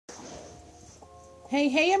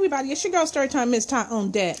Hey, everybody. It's your girl, Storytime Miss Ty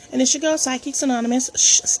on deck. And it's your girl, Psychics Anonymous,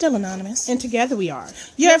 still anonymous. And together we are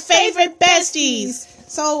your favorite besties.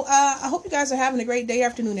 So, I hope you guys are having a great day,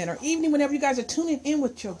 afternoon, and or evening whenever you guys are tuning in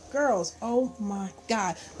with your girls. Oh, my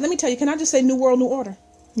God. Let me tell you, can I just say New World, New Order?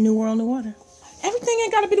 New World, New Order. Everything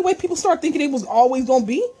ain't got to be the way people start thinking it was always going to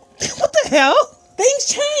be. What the hell?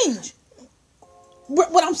 Things change.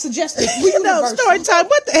 What I'm suggesting. Storytime,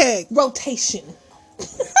 what the heck? Rotation.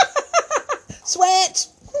 Switch.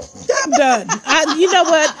 I'm done. You know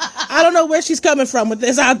what? I don't know where she's coming from with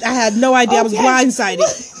this. I had no idea. I was blindsided.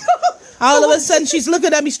 All of a sudden, she's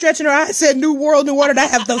looking at me, stretching her eyes, said, New World, New Order. And I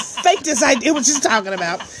have the faintest idea what she's talking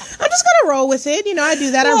about. I'm just going to roll with it. You know, I do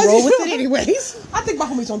that. I roll with it anyways. I think my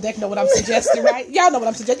homies on deck know what I'm suggesting, right? Y'all know what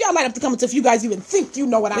I'm suggesting. Y'all might have to come if you guys even think you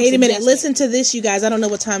know what I'm suggesting. Wait a minute. Listen to this, you guys. I don't know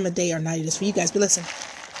what time of day or night it is for you guys, but listen.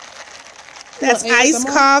 That's iced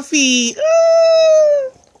coffee.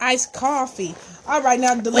 Iced coffee. All right,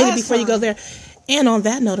 now wait before you go there. And on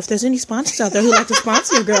that note, if there's any sponsors out there who like to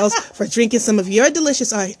sponsor your girls for drinking some of your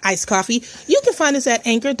delicious iced coffee, you can find us at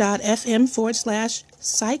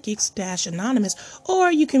anchor.fm/psychics-anonymous,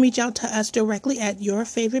 or you can reach out to us directly at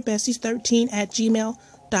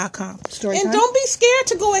yourfavoritebesties13@gmail.com. Storytime. And don't be scared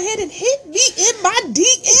to go ahead and hit me in my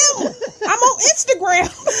DM. I'm on Instagram.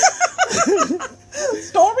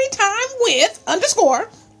 Storytime with _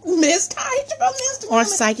 Miss Ty. Or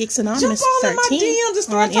Psychics Anonymous 13 in my DMs and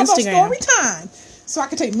start on talking Instagram. About story time. So I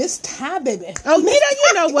can take Miss Ty, baby. Oh, Nita,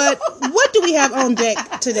 you know what? What do we have on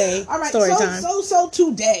deck today? All right, story time. So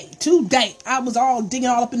today, I was all digging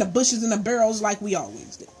all up in the bushes and the barrels like we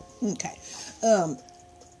always do. Okay.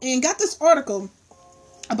 And got this article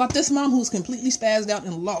about this mom who's completely spazzed out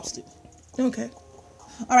and lost it. Okay.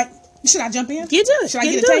 All right. Should I jump in? You do it. Should I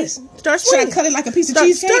get a taste? Start sweet. Should I cut it like a piece of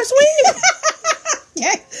cheesecake? Start sweet.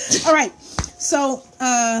 Yeah. All right. So,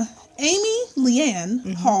 Amy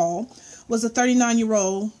Leanne Hall was a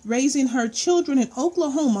 39-year-old raising her children in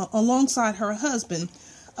Oklahoma alongside her husband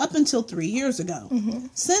up until 3 years ago.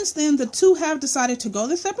 Since then, the two have decided to go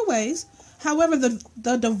their separate ways. However,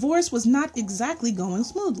 the divorce was not exactly going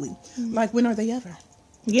smoothly. Like, when are they ever?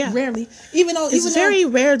 Yeah. Rarely. It's very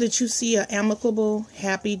rare that you see an amicable,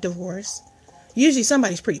 happy divorce. Usually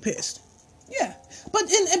somebody's pretty pissed. Yeah.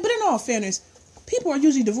 But in all fairness, people are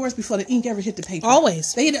usually divorced before the ink ever hit the paper.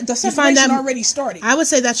 Always. The separation already started. I would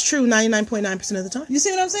say that's true 99.9% of the time. You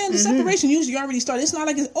see what I'm saying? The separation usually already started. It's not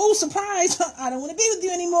like, surprise, I don't want to be with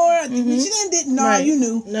you anymore. I think we should end it. No, right. You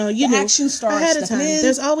knew. No, you knew. Action starts ahead of time.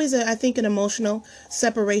 There's always, I think, an emotional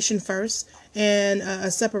separation first and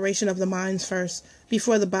a separation of the minds first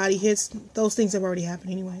before the body hits. Those things have already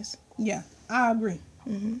happened anyways. Yeah, I agree.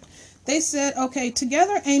 They said, okay,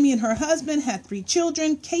 together, Amy and her husband had 3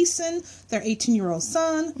 children, Kason, their 18-year-old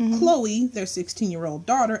son, Chloe, their 16-year-old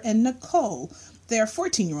daughter, and Nicole, their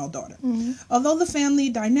 14-year-old daughter. Although the family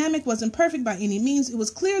dynamic wasn't perfect by any means, it was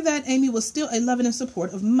clear that Amy was still a loving and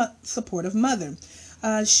supportive mother.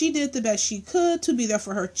 She did the best she could to be there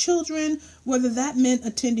for her children, whether that meant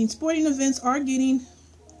attending sporting events or getting...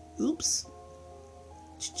 Oops.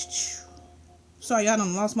 Sorry, I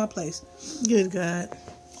done lost my place. Good God.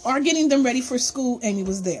 Or getting them ready for school, Amy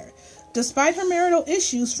was there. Despite her marital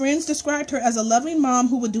issues, friends described her as a loving mom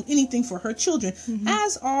who would do anything for her children,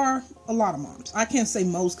 as are a lot of moms. I can't say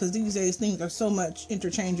most because these days things are so much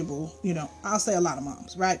interchangeable. You know, I'll say a lot of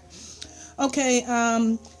moms, right? Okay,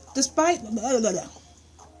 despite...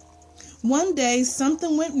 One day,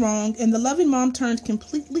 something went wrong and the loving mom turned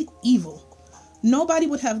completely evil. Nobody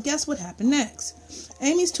would have guessed what happened next.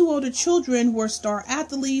 Amy's 2 older children were star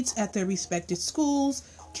athletes at their respective schools.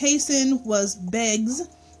 Kason was Beg's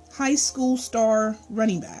high school star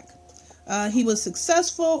running back. He was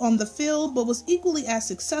successful on the field, but was equally as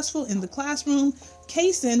successful in the classroom.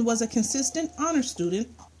 Kason was a consistent honor student,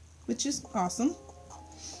 which is awesome.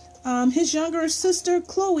 His younger sister,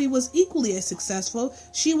 Chloe, was equally as successful.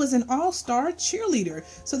 She was an all-star cheerleader.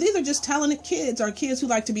 So these are just talented kids, or kids who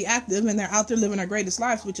like to be active, and they're out there living their greatest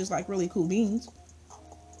lives, which is like really cool beans.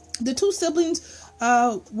 The 2 siblings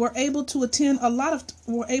were able to spend a lot of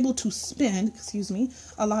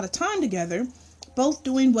time together, both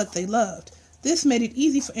doing what they loved. This made it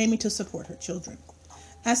easy for Amy to support her children.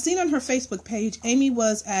 As seen on her Facebook page, Amy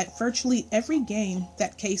was at virtually every game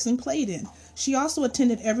that Kason played in. She also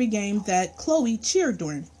attended every game that Chloe cheered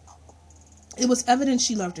during. It was evident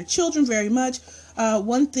she loved her children very much.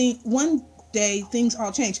 One day, things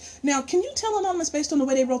all changed. Now, can you tell Anonymous, based on the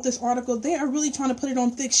way they wrote this article, they are really trying to put it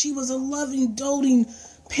on thick. She was a loving, doting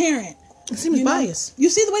parent. It seems biased. You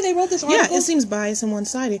see the way they wrote this article? Yeah, it seems biased and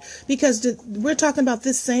one-sided. Because we're talking about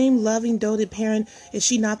this same loving, doted parent. Is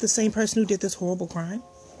she not the same person who did this horrible crime?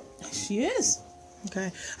 She is.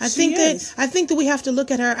 Okay. I think that we have to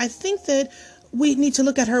look at her. I think that we need to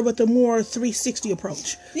look at her with a more 360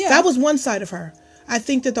 approach. Yeah. That was one side of her. I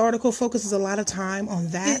think that the article focuses a lot of time on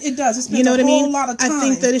that. It does. It spends a whole lot of time. I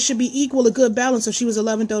think that it should be equal, a good balance. So she was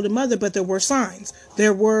 11th older mother, but there were signs.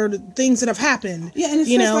 There were things that have happened. Yeah, and it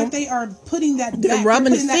feels like they are putting that back. They're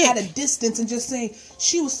rubbing it that at a distance and just saying,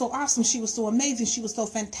 she was so awesome, she was so amazing, she was so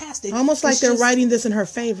fantastic. Almost like they're writing this in her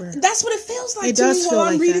favor. That's what it feels like it to does me feel while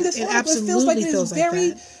like I'm reading that. this article. It feels like it's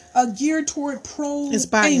very geared toward pro-Amy. It's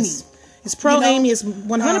biased. It's pro-Amy. It's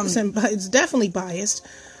 100%. It's definitely biased.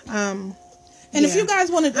 And if you guys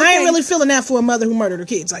want to... I ain't really feeling that for a mother who murdered her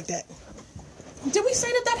kids like that. Did we say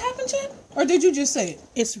that happened yet? Or did you just say it?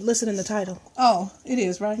 It's listed in the title. Oh, it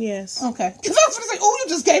is, right? Yes. Okay. Because I was going to say, you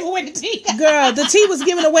just gave away the tea. Girl, the tea was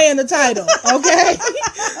given away in the title. Okay?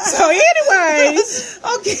 So anyways.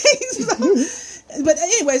 Okay, But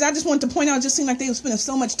anyways, I just wanted to point out, it just seemed like they were spending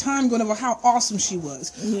so much time going over how awesome she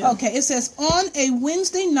was. Yeah. Okay, it says, on a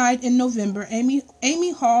Wednesday night in November,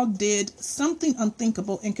 Amy Hall did something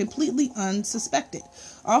unthinkable and completely unsuspected.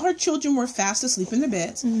 All her children were fast asleep in their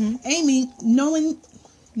beds. Mm-hmm. Amy,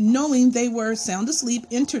 knowing they were sound asleep,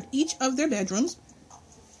 entered each of their bedrooms.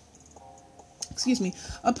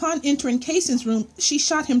 Upon entering Cason's room, she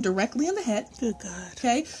shot him directly in the head. Good God.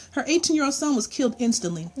 Okay. Her 18-year-old son was killed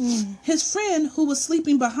instantly. His friend, who was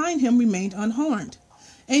sleeping behind him, remained unharmed.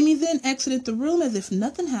 Amy then exited the room as if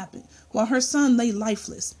nothing happened, while her son lay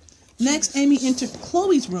lifeless. Next, Amy entered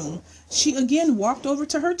Chloe's room. She again walked over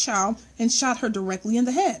to her child and shot her directly in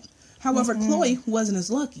the head. However, Chloe wasn't as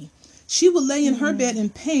lucky. She would lay in her bed in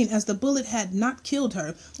pain as the bullet had not killed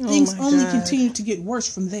her. Things only continued to get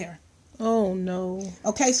worse from there. Oh, no.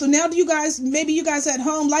 Okay, so now maybe you guys at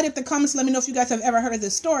home, light up the comments, let me know if you guys have ever heard of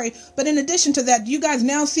this story. But in addition to that, do you guys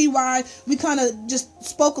now see why we kind of just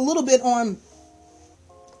spoke a little bit on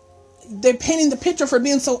they're painting the picture for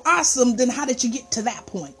being so awesome, then how did you get to that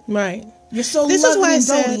point? Right. You're so This is why I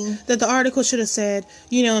said that the article should have said,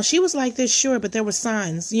 she was like this, sure, but there were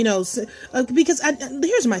signs, because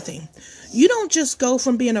here's my thing. You don't just go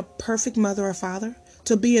from being a perfect mother or father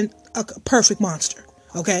to being a perfect monster.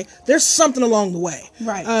 Okay, there's something along the way.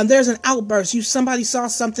 Right. There's an outburst. Somebody saw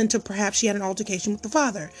something to perhaps she had an altercation with the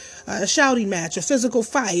father, a shouting match, a physical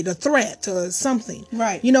fight, a threat, something.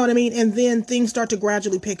 Right. You know what I mean? And then things start to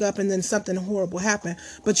gradually pick up, and then something horrible happen.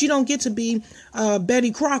 But you don't get to be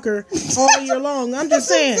Betty Crocker all year long. I'm just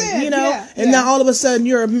saying, And now all of a sudden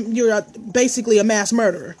you're basically a mass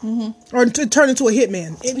murderer, or turn into a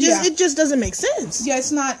hitman. It just doesn't make sense. Yeah,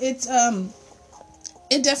 it's not. It's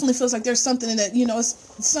It definitely feels like there's something in that,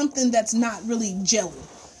 it's something that's not really gelling.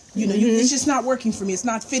 It's just not working for me. It's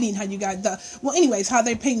not fitting how you got how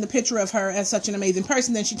they paint the picture of her as such an amazing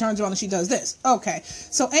person. Then she turns around and she does this. Okay.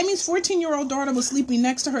 So Amy's 14-year-old daughter was sleeping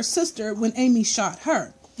next to her sister when Amy shot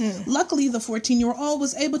her. Luckily, the 14-year-old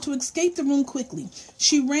was able to escape the room quickly.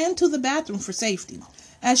 She ran to the bathroom for safety.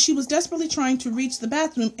 As she was desperately trying to reach the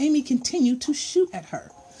bathroom, Amy continued to shoot at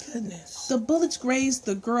her. Goodness. The bullets grazed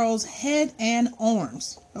the girl's head and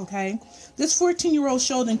arms. Okay. This 14-year-old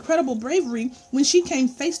showed incredible bravery when she came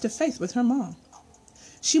face to face with her mom.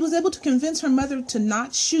 She was able to convince her mother to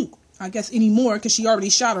not shoot, I guess, anymore, because she already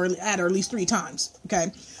shot her at her at least 3 times.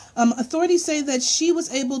 Okay. Authorities say that she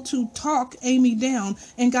was able to talk Amy down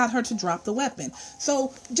and got her to drop the weapon.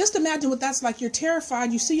 So just imagine what that's like. You're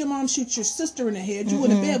terrified. You see your mom shoot your sister in the head. You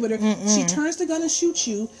in the bed with her. She turns the gun and shoots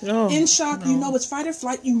you. In shock, it's fight or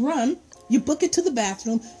flight. You run. You book it to the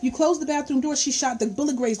bathroom. You close the bathroom door. The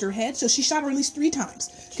bullet grazed her head. So she shot her at least 3 times.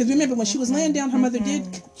 Because remember, when she was laying down, her mother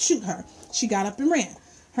did shoot her. She got up and ran.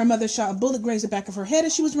 Her mother shot a bullet, grazed the back of her head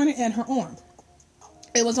as she was running, and her arm.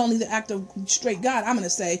 It was only the act of straight God, I'm going to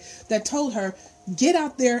say, that told her, get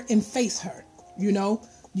out there and face her.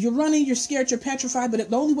 You're running, you're scared, you're petrified, but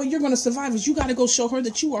the only way you're going to survive is you got to go show her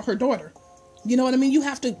that you are her daughter. You know what I mean? You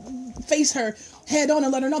have to face her head on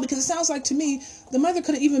and let her know, because it sounds like to me, the mother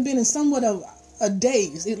could have even been in somewhat of a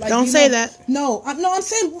daze. Don't say that. No, I'm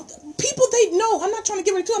saying people, I'm not trying to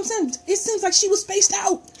give her to. I'm saying it seems like she was spaced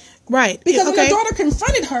out. Right. Because when her daughter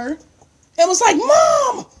confronted her, it was like,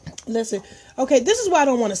 Mom! Listen, okay, this is why I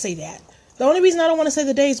don't want to say that. The only reason I don't want to say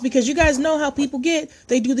the day is because you guys know how people get.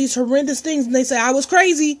 They do these horrendous things and they say, I was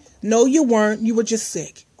crazy. No, you weren't. You were just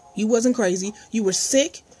sick. You wasn't crazy. You were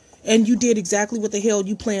sick and you did exactly what the hell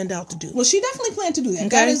you planned out to do. Well, she definitely planned to do that. Okay?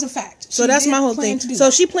 That is a fact. So that's my whole thing.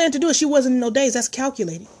 So she planned to do it. She wasn't in no days. That's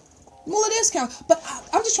calculated. Well, it is calculated. But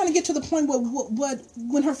I'm just trying to get to the point where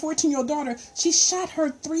when her 14-year-old daughter, she shot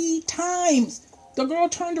her 3 times. The girl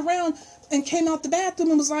turned around and came out the bathroom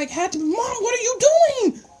and was like, Mom, what are you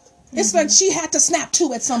doing? It's like she had to snap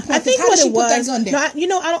to at some point. I think how what did she it put was, that gun down?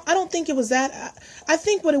 no, I don't think it was that. I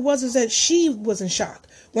think what it was is that she was in shock.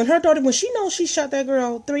 When her daughter, when she knows she shot that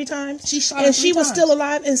girl 3 times, she shot her and 3 she was times. still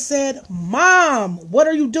alive and said, "Mom, what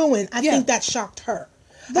are you doing?" I think that shocked her.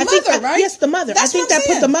 The mother, right? Yes, the mother. That's I think what I'm that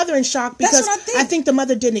saying. put the mother in shock because That's what I think the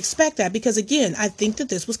mother didn't expect that because, again, I think that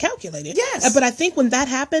this was calculated. Yes. But I think when that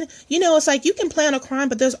happened, it's like you can plan a crime,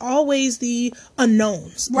 but there's always the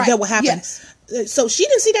unknowns that will happen. Yes. So she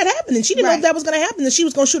didn't see that happening. She didn't know that was going to happen, that she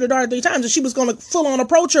was going to shoot her daughter 3 times, and she was going to full on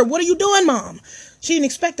approach her. What are you doing, Mom? She didn't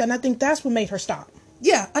expect that, and I think that's what made her stop.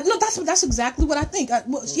 Yeah, no, that's exactly what I think.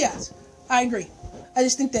 Yes, I agree. I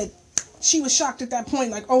just think that she was shocked at that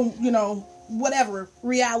point, like, whatever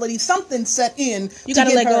reality, something set in. You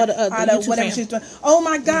gotta let go of the YouTube whatever fam. she's doing. Oh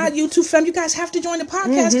my God, YouTube fam, you guys have to join the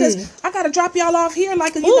podcast because I gotta drop y'all off here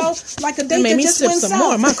like a like a date that just went south.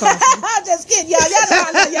 More of my coffee. Just kidding, y'all.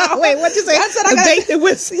 Y'all. Wait, what'd you say? I said a date that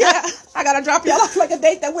went south. Yeah, I gotta drop y'all off like a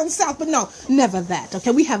date that went south, but no, never that.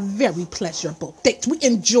 Okay, we have very pleasurable dates. We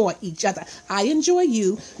enjoy each other. I enjoy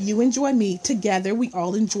you. You enjoy me. Together, we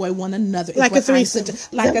all enjoy one another. Like a threesome.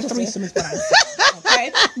 Like a threesome is what I'm saying.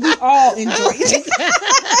 Okay, we all enjoy it.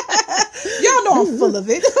 Y'all know I'm full of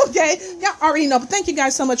it. Okay, y'all already know. But thank you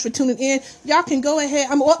guys so much for tuning in. Y'all can go ahead.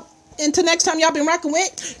 Until next time, y'all been rocking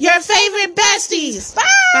with your favorite besties.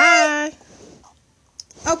 Bye.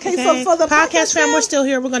 Okay, for the podcast fam, we're still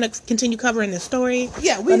here. We're going to continue covering this story.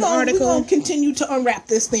 Yeah, we're going to continue to unwrap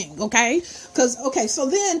this thing, okay? So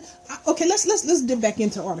then, let's dip back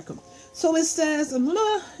into the article. So it says,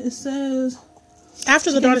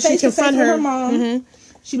 after the daughter, she confronted her mom. Mm-hmm.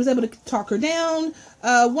 She was able to talk her down.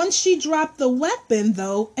 Once she dropped the weapon,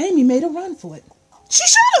 though, Amy made a run for it. She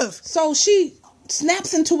should have. So she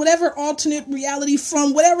snaps into whatever alternate reality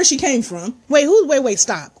from whatever she came from. Wait,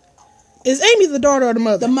 stop. Is Amy the daughter or the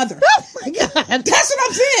mother? The mother. Oh my God. That's what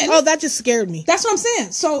I'm saying. Oh, that just scared me. That's what I'm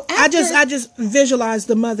saying. So after, I just visualized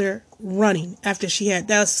the mother running after she had,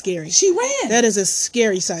 that was scary. She ran. That is a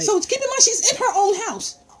scary sight. So keep in mind, she's in her own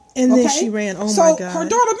house. And then she ran. Oh my God. So her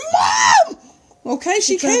daughter, Mom! Okay,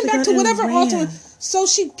 she came back to whatever alternate. So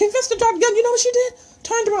she convinced the daughter, you know what she did?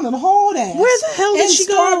 Turned around and hauled ass. Where the hell did she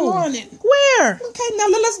go? Running. Where? Okay, now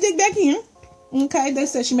let's dig back in. Okay, they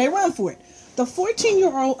said she may run for it. The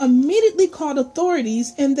 14-year-old immediately called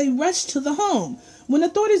authorities and they rushed to the home. When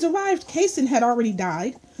authorities arrived, Kaysen had already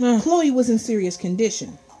died. Chloe was in serious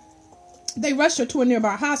condition. They rushed her to a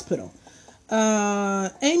nearby hospital.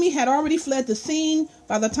 Amy had already fled the scene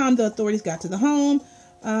by the time the authorities got to the home.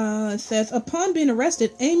 It says, upon being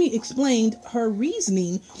arrested, Amy explained her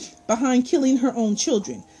reasoning behind killing her own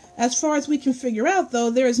children. As far as we can figure out, though,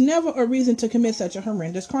 there is never a reason to commit such a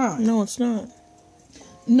horrendous crime. No, it's not.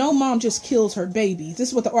 No mom just kills her babies. This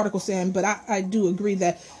is what the article's saying, but I do agree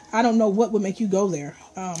that I don't know what would make you go there.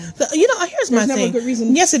 Here's my thing. Never a good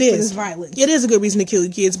reason. Yes, it is. For this violence. It is a good reason to kill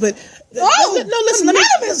your kids, but listen.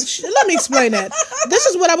 Let me explain that. This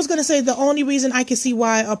is what I was going to say. The only reason I can see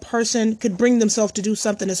why a person could bring themselves to do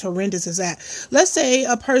something as horrendous as that. Let's say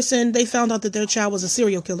a person, they found out that their child was a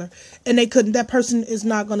serial killer, and they couldn't. That person is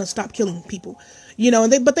not going to stop killing people.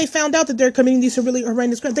 But they found out that they're committing these really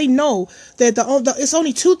horrendous crimes. They know that it's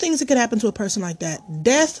only 2 things that could happen to a person like that: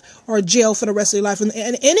 death or jail for the rest of their life. And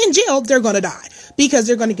in jail, they're going to die because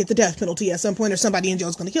they're going to get the death penalty at some point, or somebody in jail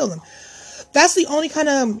is going to kill them. That's the only kind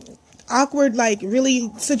of awkward,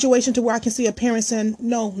 really situation to where I can see a parent saying,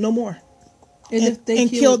 no more. And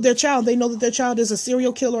killed their child. They know that their child is a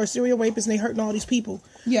serial killer or a serial rapist and they're hurting all these people.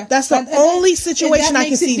 Yeah. That's the only situation I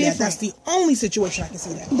can see that. Different. That's the only situation I can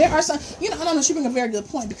see that. There are some, I don't know, she bring a very good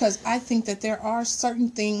point because I think that there are certain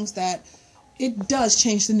things that it does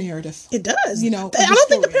change the narrative. It does. I don't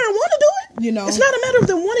think the parent want to do it. It's not a matter of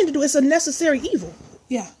them wanting to do it. It's a necessary evil.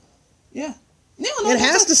 Yeah. Yeah. No, it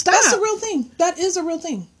has to stop. That's a real thing. That is a real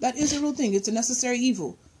thing. It's a necessary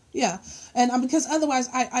evil. Yeah, and because otherwise,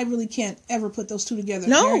 I really can't ever put those two together.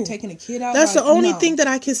 No, parent taking a kid out. That's the only thing that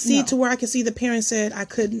I can see to where I can see the parent said I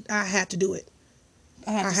couldn't. I had to do it.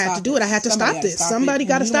 I had to do it. I had to stop this. Somebody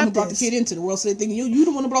got to stop this. Brought the kid into the world, so they think you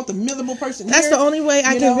the one who brought the miserable person. That's the only way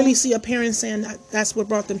I can really see a parent saying that's what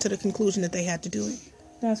brought them to the conclusion that they had to do it.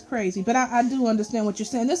 That's crazy, but I do understand what you're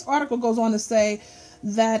saying. This article goes on to say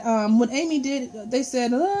that when Amy did, they said,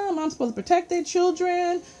 mom's supposed to protect their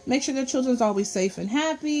children, make sure their children's always safe and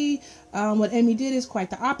happy. What Amy did is quite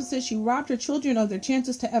the opposite. She robbed her children of their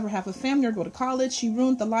chances to ever have a family or go to college. She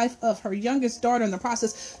ruined the life of her youngest daughter in the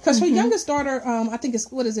process. Because her youngest daughter, I think it's,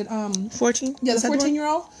 14? Yeah, the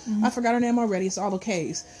 14-year-old. I forgot her name already. It's all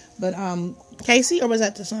K's. But Casey, or was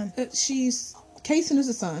that the son? Kaysen is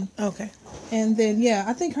the son. Okay. And then, yeah,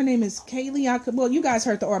 I think her name is Kaylee. Well, you guys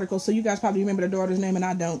heard the article, so you guys probably remember the daughter's name, and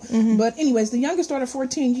I don't. Mm-hmm. But anyways, the youngest daughter,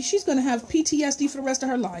 14, she's going to have PTSD for the rest of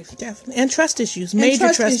her life. Definitely. And trust issues.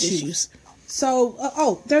 Major trust issues.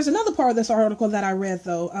 So, there's another part of this article that I read,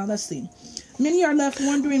 though. Let's see. Many are left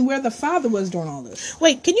wondering where the father was during all this.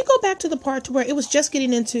 Wait, can you go back to the part to where it was just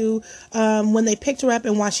getting into when they picked her up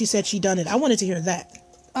and why she said she done it? I wanted to hear that.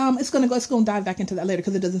 It's gonna dive back into that later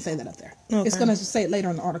because it doesn't say that up there. Okay. It's gonna say it later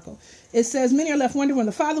in the article. It says many are left wondering where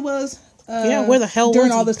the father was. Where the hell during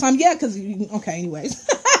was all he? this time? Yeah, because anyways.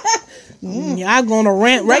 Yeah, I'm gonna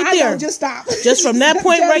rant right there. Just stop. Just from that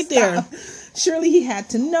point right there. Surely he had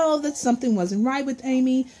to know that something wasn't right with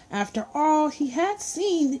Amy. After all, he had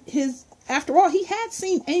seen Amy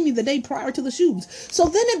the day prior to the shootings. So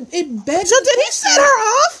then it begs. So did he set her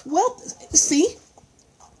off? Well, see.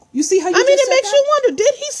 You see how you it makes you wonder,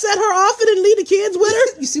 did he set her off and then leave the kids with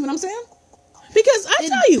her? You see what I'm saying? Because I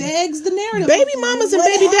tell you, begs the narrative. Baby mamas and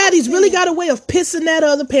baby daddies really got a way of pissing that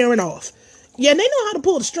other parent off. Yeah, and they know how to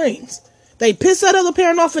pull the strings. They piss that other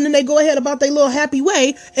parent off and then they go ahead about their little happy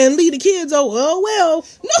way and leave the kids, but that's what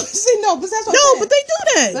I'm saying. But they do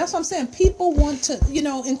that. That's what I'm saying. People want to,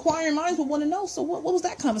 inquiring minds will want to know. So what was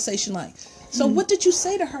that conversation like? So what did you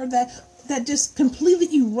say to her that just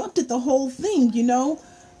completely erupted the whole thing,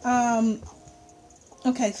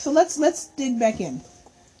 Okay, so let's dig back in.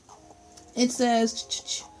 It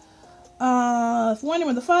says, wondering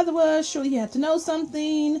where the father was, surely he had to know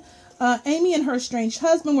something. Amy and her estranged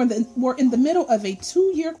husband were in the middle of a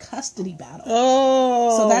 2-year custody battle.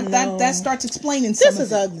 Oh, so that starts explaining something. This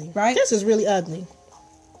is ugly, right? This is really ugly.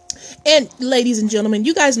 And ladies and gentlemen,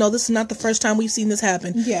 you guys know this is not the first time we've seen this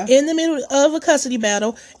happen. Yeah. In the middle of a custody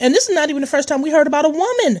battle, and this is not even the first time we heard about a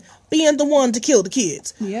woman being the one to kill the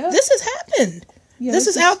kids. Yeah. This has happened. Yeah, this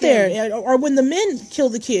is out scary. there. Or when the men kill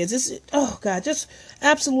the kids. It's, oh God, just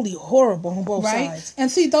absolutely horrible on both sides.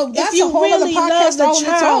 And see, though, that's if you a whole really other podcast love all the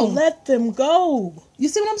on its child, own. let them go. You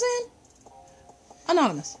see what I'm saying?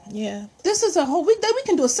 Anonymous. Yeah. This is a whole we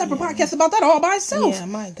can do a separate podcast about that all by itself. Yeah,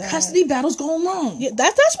 my God. Custody battles going wrong. Yeah,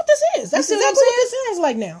 that's what this is. That's exactly what this sounds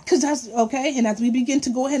like now. Because that's okay, and as we begin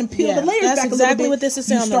to go ahead and peel the layers that's back exactly a little bit, what this is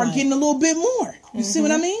you sounding start like. getting a little bit more. You see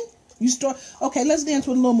what I mean? You start okay. Let's dance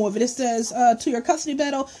with a little more of it. It says to your custody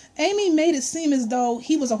battle, Amy made it seem as though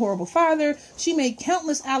he was a horrible father. She made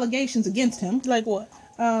countless allegations against him. Like what?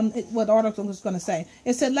 What the article was going to say.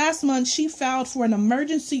 It said last month she filed for an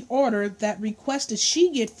emergency order that requested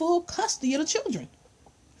she get full custody of the children.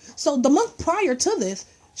 So the month prior to this,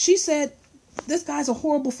 she said, this guy's a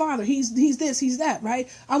horrible father. He's this, he's that, right?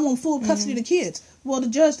 I want full custody of the kids. Well, the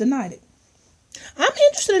judge denied it. I'm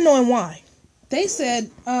interested in knowing why. They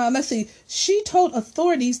said, let's see, she told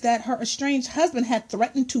authorities that her estranged husband had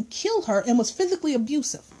threatened to kill her and was physically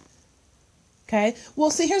abusive. Okay.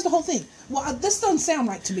 Well, see, here's the whole thing. Well, this doesn't sound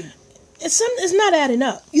right to me. It's not adding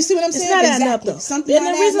up. You see what I'm saying? It's not adding up, though. Something and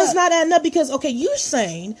the reason it's not adding up because, okay,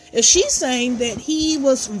 if she's saying that he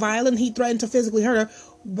was violent, he threatened to physically hurt her,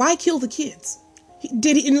 why kill the kids?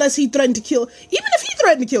 Unless he threatened to kill, even if he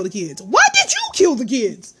threatened to kill the kids, why did you kill the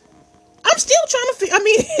kids? I'm still trying to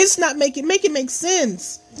it's not make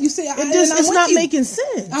sense. You see, it's not making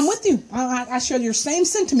sense. I'm with you. I share your same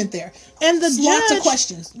sentiment there. And the lots judge of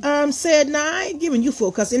questions. Said, "Nah, I ain't giving you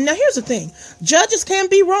full custody." Now, here's the thing: judges can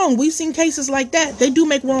be wrong. We've seen cases like that. They do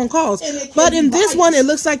make wrong calls. But in this one, it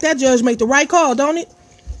looks like that judge made the right call, don't it?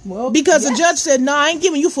 Well, because the judge said, "Nah, I ain't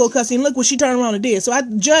giving you full custody." And look what she turned around and did. So, I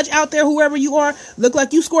judge out there, whoever you are, look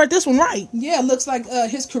like you scored this one right. Yeah, it looks like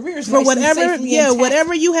his career is for whatever. Yeah,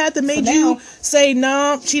 whatever you had that made you say,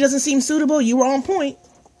 "No, she doesn't seem suitable." You were on point.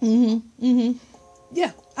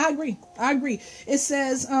 Yeah, I agree. It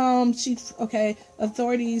says,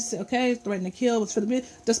 authorities, threatened to kill was for the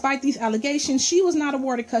despite these allegations, she was not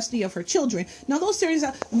awarded custody of her children. Now, those series,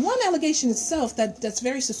 one allegation itself that's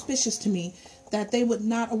very suspicious to me, that they would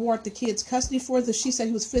not award the kids custody for, that she said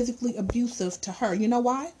he was physically abusive to her. You know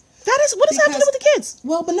why? What is happening with the kids?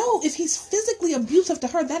 Well, but no, if he's physically abusive to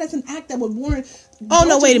her, that is an act that would warrant. Oh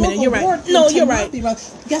no! Wait a minute. You're right. No, you're right.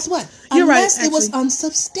 Guess what? You're Unless right. It was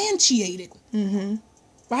unsubstantiated.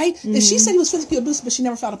 Right? If she said he was physically abusive, but she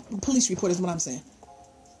never filed a police report, is what I'm saying.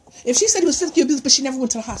 If she said he was physically abusive, but she never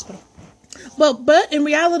went to the hospital. But in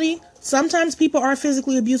reality, sometimes people are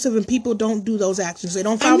physically abusive and people don't do those actions. They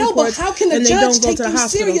don't file reports. But how can a judge take you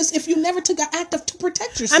serious if you never took an act to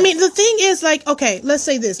protect yourself? I mean, the thing is, like, okay, let's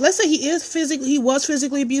say this. Let's say he was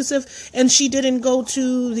physically abusive, and she didn't go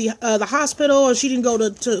to the hospital, or she didn't go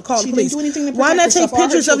to call the police. Didn't do anything to protect Why not herself take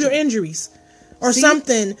pictures of your injuries or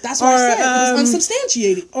something? That's what I said. It was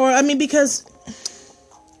unsubstantiated. Or because.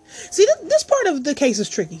 See, this part of the case is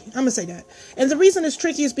tricky. I'm going to say that. And the reason it's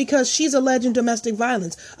tricky is because she's alleging domestic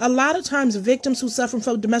violence. A lot of times, victims who suffer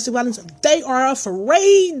from domestic violence, they are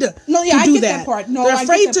afraid to do I get that part. No, they're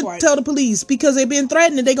afraid I get that to part. tell the police because they've been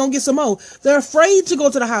threatened and they're going to get some more. They're afraid to go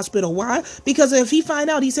to the hospital. Why? Because if he find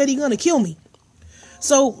out, he said he's going to kill me.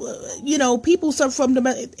 So, people suffer from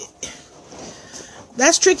domestic...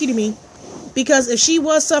 That's tricky to me. Because if she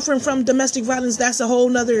was suffering from domestic violence, that's a whole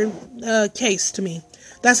nother case to me.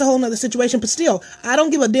 That's a whole nother situation. But still, I don't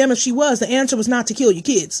give a damn if she was. The answer was not to kill your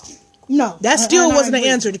kids. No. That still wasn't the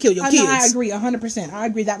answer to kill your kids. I agree 100%. I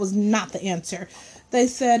agree that was not the answer. They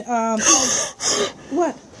said,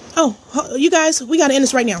 what? Oh, you guys, we got to end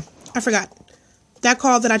this right now. I forgot. That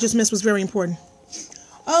call that I just missed was very important.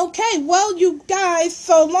 Okay, well, you guys,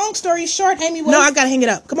 so long story short, Amy was... No, I gotta hang it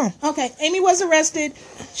up. Come on. Okay, Amy was arrested.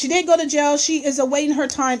 She did go to jail. She is awaiting her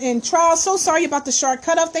time in trial. So sorry about the short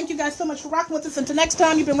cutoff. Thank you guys so much for rocking with us. Until next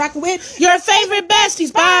time, you've been rocking with your favorite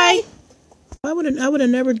besties. Bye. I would have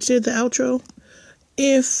never did the outro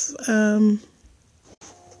if...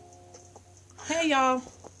 Hey, y'all.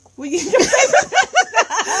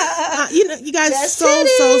 You guys,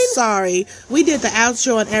 so sorry. We did the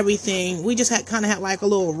outro and everything. We just had like a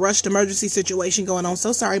little rushed emergency situation going on.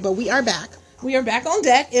 So sorry, but we are back. We are back on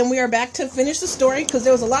deck, and we are back to finish the story because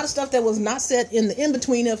there was a lot of stuff that was not said in the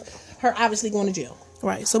in-between of her obviously going to jail.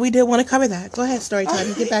 Right, so we did want to cover that. Go ahead, story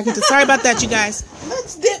time. Get back into... Sorry about that, you guys.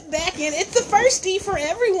 Let's dip back in. It's the firstie for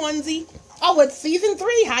everyonesie. Oh, it's season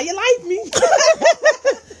 3. How you like me?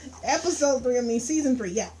 Episode 3, season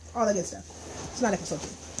 3. Yeah, all that good stuff. It's not episode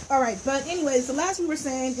 3. All right, but anyways, the last we were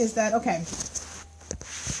saying is that, okay,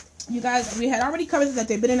 you guys, we had already covered that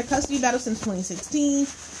they've been in a custody battle since 2016.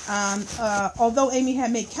 Although Amy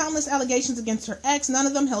had made countless allegations against her ex, none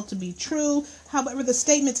of them held to be true. However, the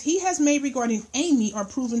statements he has made regarding Amy are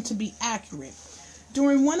proven to be accurate.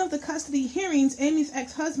 During one of the custody hearings, Amy's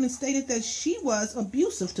ex-husband stated that she was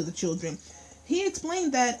abusive to the children. He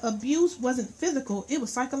explained that abuse wasn't physical, it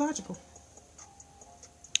was psychological.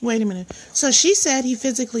 Wait a minute. So she said he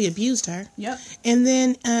physically abused her. Yep. And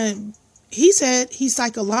then he said he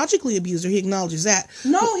psychologically abused her. He acknowledges that.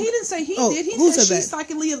 No, he didn't say he did. He who said said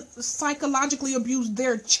she psychologically abused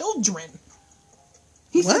their children.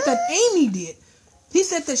 He said that Amy did. He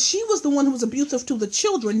said that she was the one who was abusive to the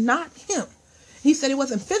children, not him. He said it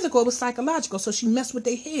wasn't physical, it was psychological. So she messed with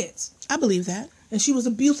their heads. I believe that. And she was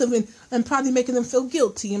abusive and probably making them feel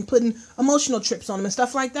guilty and putting emotional trips on them and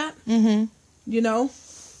stuff like that. Mm-hmm.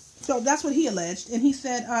 So that's what he alleged. And he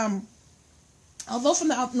said, although from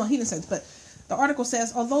the no, he didn't say this, but the article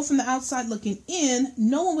says, although from the outside looking in,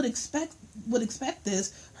 no one would expect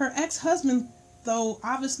this. Her ex-husband, though,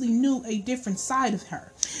 obviously knew a different side of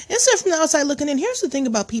her. It said from the outside looking in. Here's the thing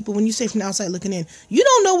about people when you say from the outside looking in. You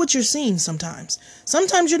don't know what you're seeing sometimes.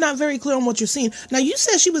 Sometimes you're not very clear on what you're seeing. Now, you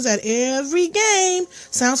said she was at every game.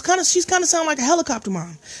 She's kind of sound like a helicopter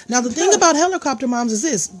mom. Now, the thing about helicopter moms is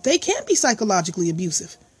this. They can't be psychologically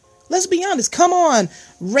abusive. Let's be honest. Come on,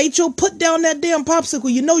 Rachel, put down that damn popsicle.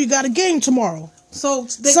 You know you got a game tomorrow. So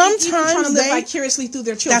sometimes even trying to live vicariously through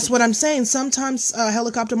their children. That's what I'm saying. Sometimes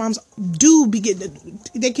helicopter moms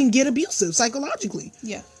they can get abusive psychologically.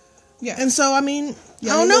 Yeah. And so I mean, I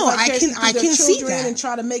don't know. I can see that and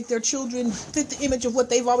try to make their children fit the image of what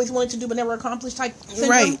they've always wanted to do but never accomplished. Type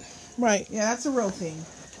syndrome. Right. Yeah, that's a real thing.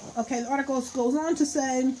 Okay, the article goes on to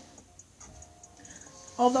say,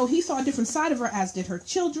 although he saw a different side of her, as did her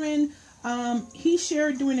children. He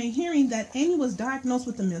shared during a hearing that Amy was diagnosed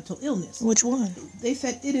with a mental illness. Which one? They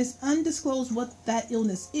said it is undisclosed what that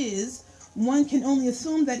illness is. One can only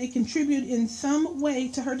assume that it contributed in some way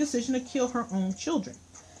to her decision to kill her own children.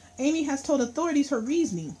 Amy has told authorities her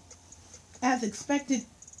reasoning. As expected,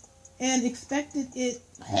 it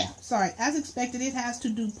has to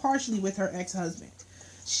do partially with her ex-husband.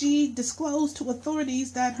 She disclosed to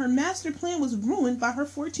authorities that her master plan was ruined by her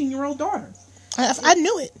 14-year-old daughter. I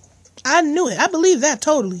knew it. I believe that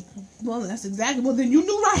totally. Well, that's exactly. Well, then you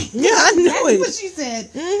knew right. Yeah, I knew exactly it. What she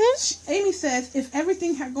said. Mm-hmm. Amy says if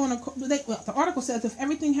everything had gone. The article says if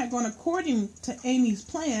everything had gone according to Amy's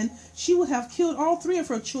plan, she would have killed all 3 of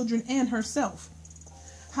her children and herself.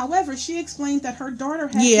 However, she explained that her daughter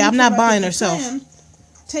had. Yeah, I'm not buying herself.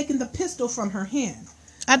 Taken the pistol from her hand.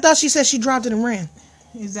 I thought she said she dropped it and ran.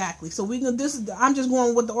 Exactly. So I'm just going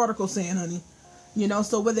with what the article's saying, honey.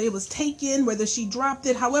 So whether it was taken, whether she dropped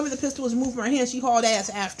it, however the pistol was moved from her hand, she hauled ass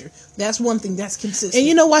after. That's one thing that's consistent. And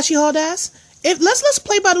you know why she hauled ass? Let's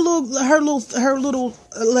play by her little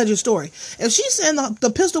alleged story. If she's saying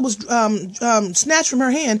the pistol was snatched from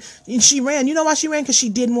her hand and she ran, you know why she ran? Because she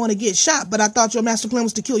didn't want to get shot. But I thought your master plan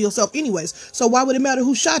was to kill yourself anyways. So why would it matter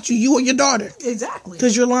who shot you, you or your daughter? Exactly.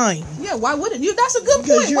 Because you're lying. Yeah, why would it? That's a good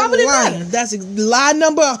point. Why would it matter? That's lie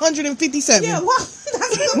number 157. Yeah, well,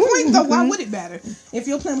 that's a good point, though. Why would it matter? If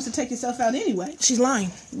your plan was to take yourself out anyway. She's lying.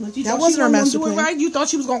 That wasn't her master plan. Right? You thought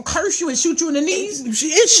she was going to curse you and shoot you in the knees?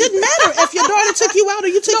 It shouldn't matter if your daughter took you out or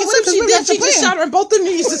you took yourself out. She did. She just shot her in both the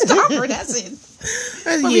knees to stop her. That's it.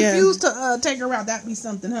 But refused to take her out. That'd be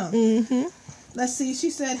something, huh? Mm-hmm. Let's see. She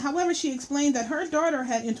said, however, she explained that her daughter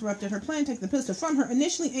had interrupted her plan to take the pistol from her.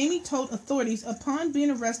 Initially, Amy told authorities upon being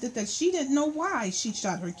arrested that she didn't know why she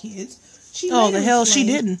shot her kids. She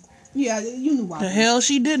didn't. Yeah, you knew why. The hell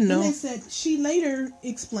she didn't know. And they said she later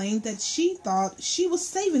explained that she thought she was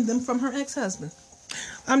saving them from her ex-husband.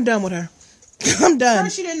 I'm done with her. I'm done.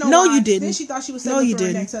 First, she didn't know no, why. you didn't. Then she thought she was saving them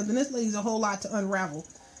from her ex-husband. This lady's a whole lot to unravel.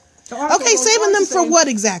 Okay, saving them for what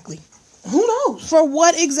exactly? Who knows? For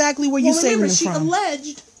what exactly were you saving them from? She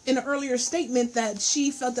alleged in an earlier statement that she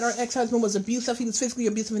felt that her ex-husband was abusive. He was physically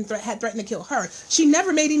abusive and had threatened to kill her. She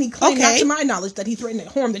never made any claim, not to my knowledge, that he threatened to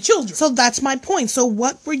harm the children. So that's my point. So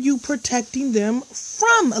what were you protecting them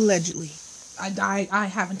from, allegedly? I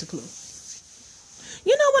haven't a clue.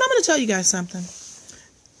 You know what? I'm going to tell you guys something.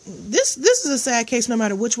 This is a sad case no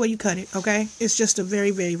matter which way you cut it, okay? It's just a very,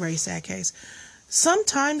 very, very sad case.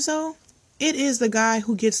 Sometimes, though, it is the guy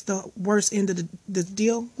who gets the worst end of the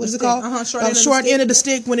deal. What is it called? Short end of the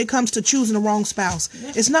stick when it comes to choosing the wrong spouse.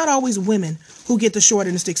 Yeah. It's not always women who get the short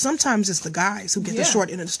end of the stick. Sometimes it's the guys who get the short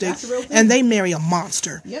end of the stick. And they marry a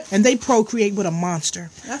monster. Yep. And they procreate with a monster.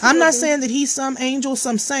 I'm not saying that he's some angel,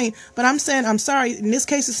 some saint, but I'm saying, I'm sorry, in this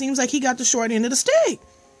case it seems like he got the short end of the stick.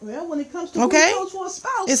 Well, when it comes to who he chose for a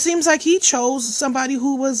spouse. It seems like he chose somebody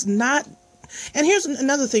who was not. And here's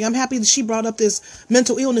another thing. I'm happy that she brought up this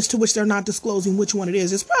mental illness to which they're not disclosing which one it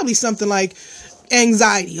is. It's probably something like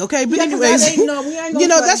anxiety, okay? But anyways,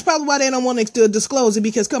 that's probably why they don't want to disclose it,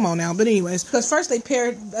 because come on now. But anyways. Because first they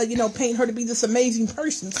paint her to be this amazing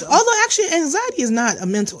person. So. Although actually anxiety is not a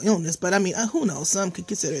mental illness, but I mean, who knows? Some could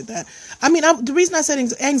consider it that. I mean, the reason I said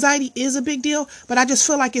anxiety is a big deal, but I just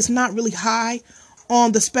feel like it's not really high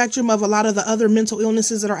on the spectrum of a lot of the other mental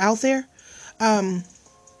illnesses that are out there.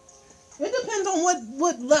 It depends on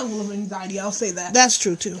what level of anxiety. I'll say that. That's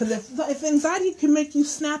true too. Because if anxiety can make you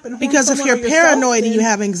snap and because if you're paranoid and you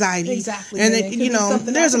have anxiety, exactly, and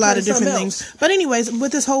there's a lot of different things. But anyways,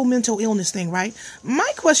 with this whole mental illness thing, right?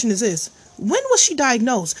 My question is this: when was she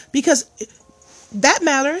diagnosed? Because that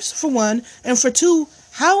matters for one, and for two,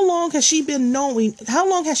 how long has she been knowing? How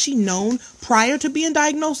long has she known prior to being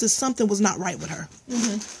diagnosed that something was not right with her?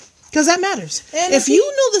 Because that matters. And if you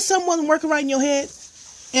knew that someone working right in your head.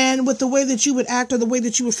 And with the way that you would act or the way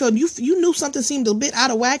that you would feel, you knew something seemed a bit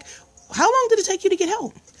out of whack. How long did it take you to get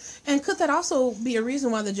help? And could that also be a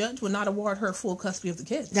reason why the judge would not award her full custody of the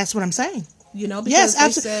kids? That's what I'm saying. Because yes,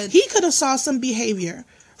 absolutely. He could have saw some behavior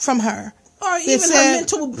from her. Or even her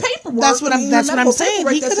mental paperwork. That's what I'm saying.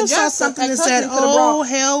 He could have saw something that said, oh,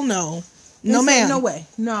 hell no. No, ma'am. No way.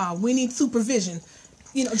 No, we need supervision.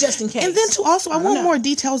 Just in case. And then I want more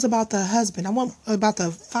details about the husband. I want about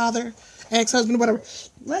the father, ex-husband, whatever.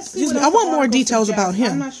 Let's see. I want more details about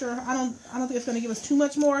him. I'm not sure. I don't think it's going to give us too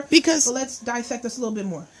much more. But let's dissect this a little bit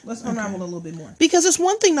more. Let's unravel a little bit more. Because it's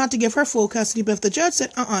one thing not to give her full custody, but if the judge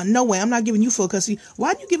said, no way, I'm not giving you full custody,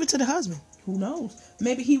 why'd you give it to the husband? Who knows?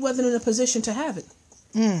 Maybe he wasn't in a position to have it.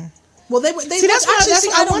 Well, I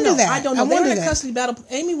don't know. They were in a custody battle.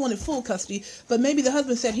 Amy wanted full custody, but maybe the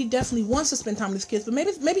husband said he definitely wants to spend time with his kids. But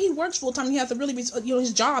maybe he works full time. He has to really be.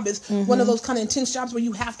 His job is one of those kind of intense jobs where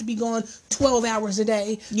you have to be gone 12 hours a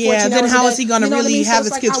day. Yeah. Then how is he going to really have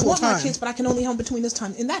his kids full time? I want my kids, but I can only have them between this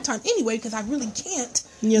time and that time anyway because I really can't.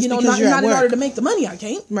 Yes, not in order to make the money. I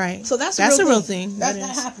can't. Right. So that's a real thing. That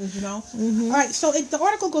happens. All right. So the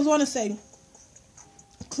article goes on to say,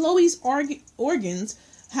 Chloe's organs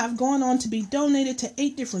have gone on to be donated to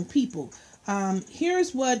 8 different people.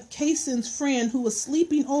 Here's what Kaysen's friend, who was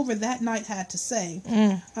sleeping over that night, had to say.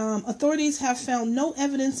 Authorities have found no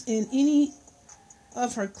evidence in any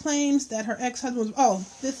of her claims that her ex-husband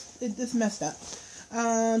was... this messed up.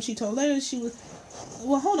 She told later she was...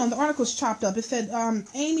 Well, hold on. The article's chopped up. It said,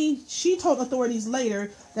 Amy, she told authorities later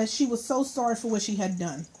that she was so sorry for what she had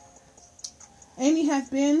done. Amy has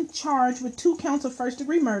been charged with 2 counts of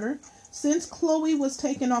first-degree murder. Since Chloe was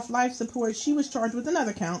taken off life support, she was charged with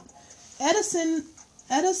another count. Edison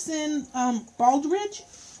Baldridge,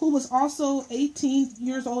 who was also 18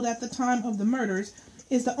 years old at the time of the murders,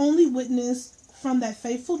 is the only witness from that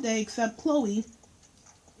fateful day except Chloe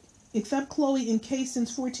and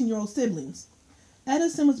Kaysen's 14-year-old siblings.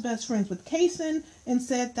 Edison was best friends with Kaysen and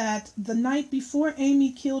said that the night before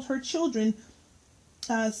Amy killed her children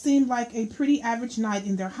seemed like a pretty average night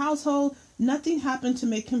in their household. Nothing happened to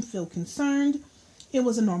make him feel concerned. It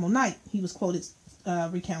was a normal night, he was quoted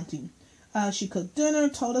recounting. She cooked dinner,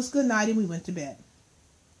 told us good night, and we went to bed.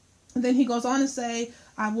 And then he goes on to say,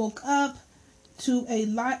 I woke up to a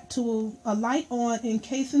light on in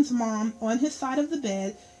Kaysen's mom on his side of the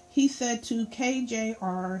bed. He said to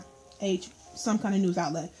KJRH, some kind of news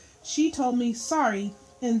outlet, she told me sorry,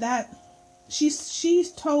 and that she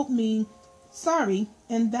told me sorry,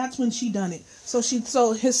 and that's when she done it. So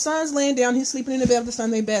his son's laying down, he's sleeping in the bed with the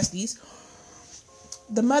son, they besties.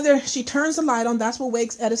 The mother, she turns the light on, that's what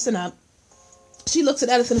wakes Edison up. She looks at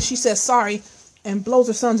Edison and she says sorry, and blows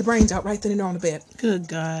her son's brains out right then and there on the bed. Good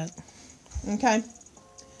God. Okay.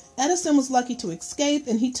 Edison was lucky to escape,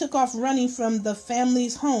 and he took off running from the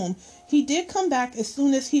family's home. He did come back as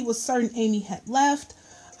soon as he was certain Amy had left.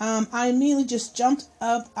 I immediately just jumped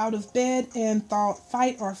up out of bed and thought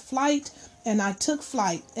fight or flight, and I took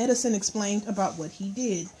flight. Edison explained about what he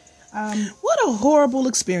did. What a horrible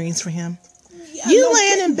experience for him. Yeah, You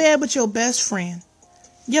laying in bed with your best friend.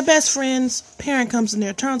 Your best friend's parent comes in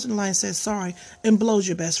there, turns on the light and says sorry, and blows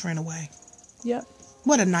your best friend away. Yep.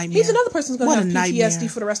 What a nightmare. He's another person who's going to have PTSD nightmare.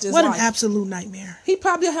 for the rest of his life. What an absolute nightmare. He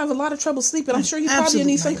probably have a lot of trouble sleeping. I'm sure he probably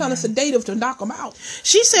needs some kind of sedative to knock him out.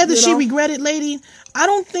 She said that she regretted, lady. I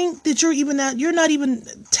don't think that you're not even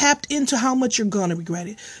tapped into how much you're going to regret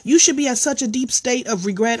it. You should be at such a deep state of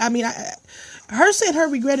regret. I mean, her saying her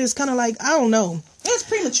regret is kind of like, I don't know. It's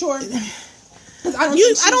premature. You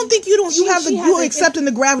are accepting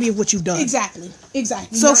the gravity of what you've done. Exactly.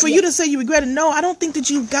 So for you to say you regret it, no, I don't think that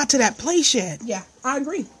you've got to that place yet. Yeah, I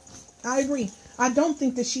agree. I don't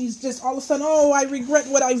think that she's just all of a sudden, oh, I regret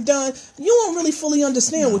what I've done. You don't really fully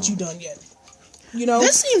understand what you've done yet. You know,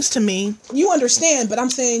 this seems to me, you understand, but I'm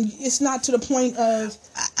saying it's not to the point of.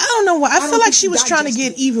 I don't know why. I feel like she was trying to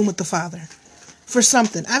get even with the father. For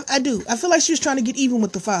something. I do. I feel like she was trying to get even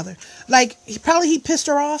with the father. Like, he pissed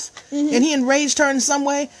her off, and he enraged her in some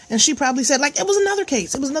way, and she probably said, like, it was another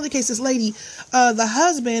case. This lady, the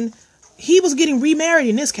husband, he was getting remarried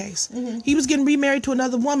in this case. He was getting remarried to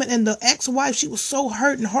another woman, and the ex-wife, she was so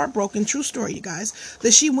hurt and heartbroken, true story, you guys,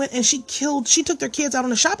 that she went and she took their kids out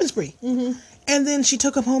on a shopping spree. And then she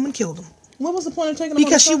took them home and killed them. What was the point of taking them?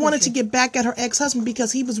 Because she wanted to get back at her ex-husband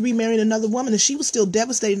because he was remarrying another woman, and she was still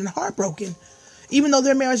devastated and heartbroken. Even though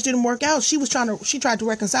their marriage didn't work out, she tried to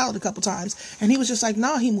reconcile it a couple times, and he was just like,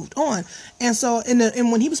 no, he moved on. And so,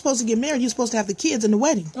 and when he was supposed to get married, he was supposed to have the kids in the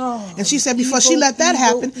wedding. Oh, and she said before she let that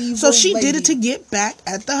happen, so she did it to get back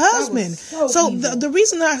at the husband. So the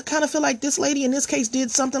reason I kind of feel like this lady in this case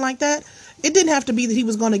did something like that, it didn't have to be that he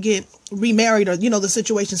was going to get remarried or, the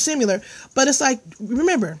situation similar, but it's like,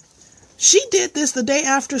 remember, she did this the day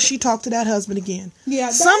after she talked to that husband again.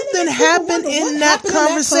 Yeah, something happened in that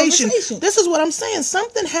conversation. This is what I'm saying.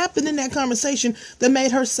 Something happened in that conversation that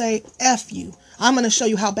made her say, F you. I'm going to show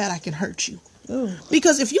you how bad I can hurt you. Ooh.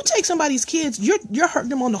 Because if you take somebody's kids, you're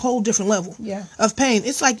hurting them on a whole different level of pain.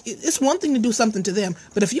 It's like, it's one thing to do something to them,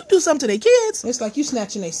 but if you do something to their kids, it's like you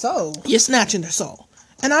snatching their soul. You're snatching their soul.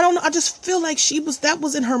 And I don't know. I just feel like that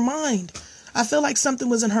was in her mind. I feel like something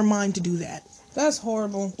was in her mind to do that. That's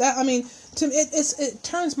horrible. To me, it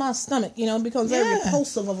turns my stomach, because very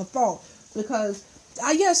repulsive of a thought. Because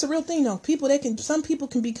it's a real thing though. Some people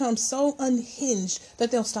can become so unhinged that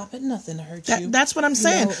they'll stop at nothing to hurt you. That's what I'm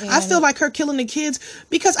saying. I feel like her killing the kids,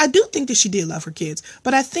 because I do think that she did love her kids,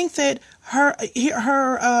 but I think that her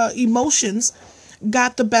emotions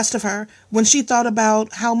got the best of her when she thought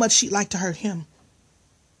about how much she'd like to hurt him.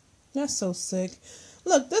 That's so sick.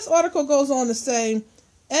 Look, this article goes on to say,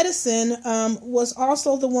 Edison was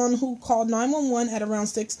also the one who called 911 at around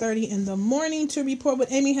 6:30 in the morning to report what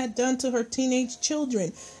Amy had done to her teenage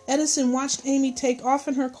children. Edison watched Amy take off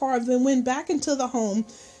in her car, then went back into the home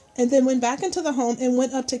and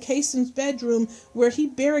went up to Kaysen's bedroom, where he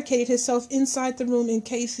barricaded himself inside the room in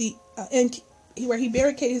case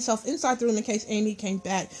Amy came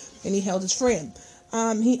back, and he held his friend.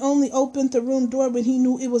 He only opened the room door when he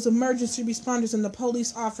knew it was emergency responders and the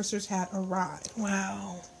police officers had arrived.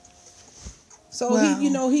 Wow. So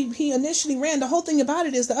he initially ran. The whole thing about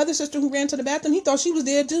it is the other sister who ran to the bathroom, he thought she was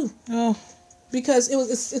dead too. Oh. Because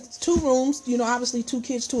it's two rooms, obviously 2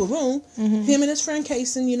 kids to a room. Mm-hmm. Him and his friend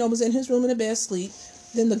Kaysen, was in his room in the bed sleep.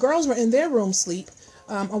 Then the girls were in their room sleep,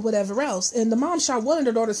 or whatever else. And the mom shot one of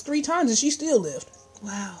their daughters 3 times and she still lived.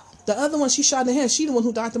 Wow. The other one, she shot in the hand. She the one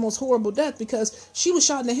who died the most horrible death, because she was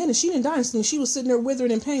shot in the hand and she didn't die instantly. She was sitting there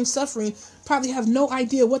withering in pain, suffering, probably have no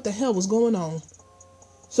idea what the hell was going on.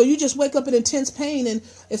 So you just wake up in intense pain, and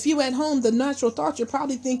if you at home, the natural thought, you're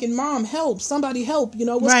probably thinking, "Mom, help! Somebody help!" You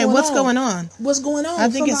know what's going on? What's going on? I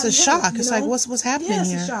think it's a shock. Help, it's like what's happening here?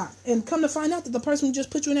 It's a shock. And come to find out that the person who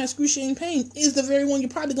just put you in that excruciating pain is the very one you're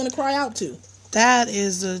probably going to cry out to. That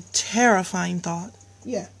is a terrifying thought.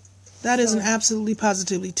 Yeah, that is an absolutely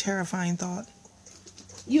positively terrifying thought.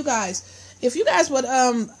 You guys. If you guys would,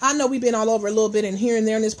 I know we've been all over a little bit and here and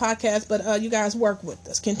there in this podcast, but you guys work with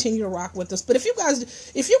us, continue to rock with us. But if you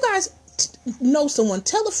guys know someone,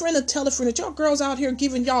 tell a friend that y'all girls out here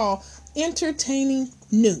giving y'all entertaining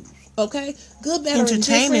news, okay? Good, bad,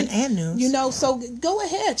 entertainment or indifferent, and news. You know, so go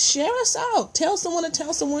ahead, share us out. Tell someone,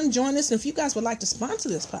 join us. And if you guys would like to sponsor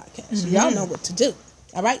this podcast, y'all know what to do.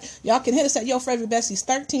 All right, y'all can hit us at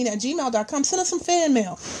yourfavoritebesties13@gmail.com. Send us some fan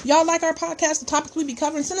mail. Y'all like our podcast, the topics we be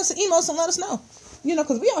covering, send us an email and let us know. You know,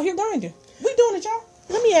 because we out here grinding. We doing it, y'all.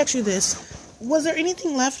 Let me ask you this. Was there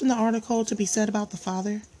anything left in the article to be said about the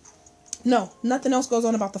father? No, nothing else goes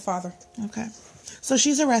on about the father. Okay. So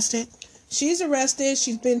she's arrested. She's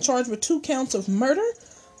been charged with 2 counts of murder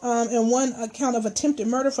and 1 count of attempted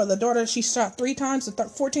murder for the daughter she shot 3 times, the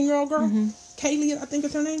 14-year-old girl. Kaylee, I think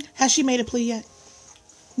is her name. Has she made a plea yet?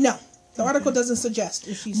 No, the article doesn't suggest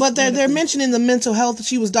if she's. But they're mentioning the mental health that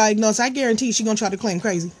she was diagnosed. I guarantee she's gonna try to claim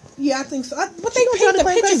crazy. Yeah, I think so. But they paint the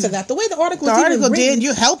picture for that. The way the article did,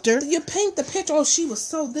 you helped her. You paint the picture. Oh, she was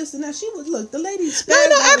so this and that. She was the lady. No.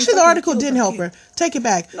 Actually, the article didn't help her. Take it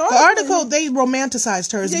back. The article they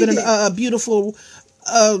romanticized her as being a beautiful.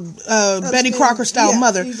 Betty Crocker style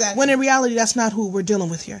mother, exactly. When in reality that's not who we're dealing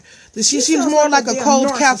with here. She seems more like a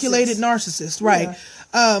cold, calculated narcissist, right? Yeah.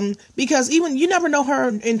 Because even you never know her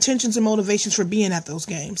intentions and motivations for being at those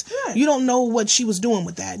games. Right. You don't know what she was doing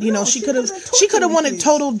with that. You know, she could have wanted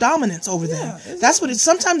total dominance over them. Exactly.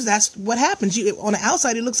 Sometimes that's what happens. On the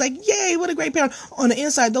outside it looks like, yay, what a great parent. On the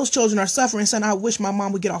inside, those children are suffering, saying, I wish my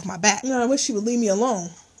mom would get off my back. I wish she would leave me alone.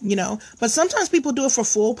 You know, but sometimes people do it for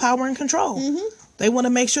full power and control. They want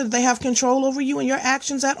to make sure that they have control over you and your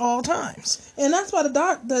actions at all times. And that's why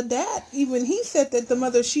the dad, even he said that the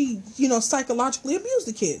mother, she, psychologically abused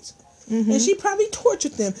the kids. And she probably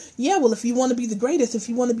tortured them. Yeah, well, if you want to be the greatest, if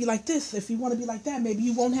you want to be like this, if you want to be like that, maybe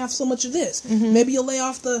you won't have so much of this. Maybe you'll lay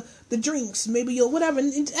off the drinks. Maybe you'll whatever.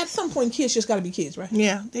 And at some point, kids just got to be kids, right?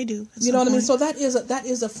 Yeah, they do. You know what I mean? So that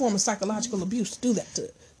is a form of psychological abuse to do that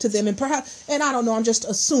to them. And perhaps, and I don't know, I'm just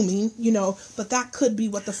assuming, but that could be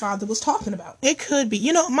what the father was talking about. It could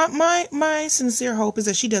be. My sincere hope is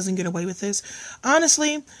that she doesn't get away with this.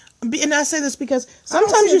 Honestly, and I say this because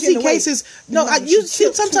sometimes you see cases.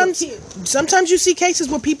 Sometimes you see cases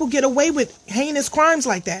where people get away with heinous crimes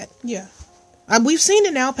like that. Yeah. We've seen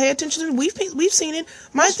it now. Pay attention. We've seen it.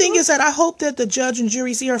 My thing is that I hope that the judge and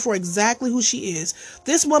jury see her for exactly who she is.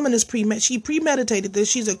 This woman is she premeditated this.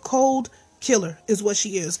 She's a cold killer is what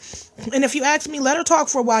she is. And if you ask me, let her talk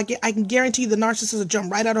for a while. I can guarantee the narcissist will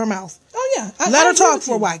jump right out of her mouth. Oh yeah. Let her talk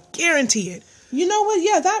for a while. Guarantee it. You know what?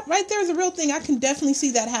 Yeah, that right there is a real thing. I can definitely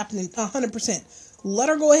see that happening 100%. Let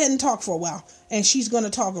her go ahead and talk for a while, and she's going to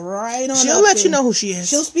talk right on. She'll let you know who she is.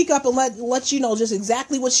 She'll speak up and let you know just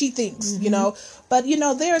exactly what she thinks. But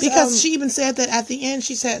there's because she even said that at the end.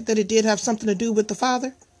 She said that it did have something to do with the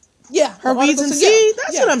father. Yeah, her reasons. See,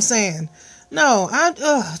 that's what I'm saying. No,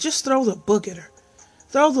 just throw the book at her.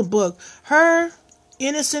 Throw the book. Her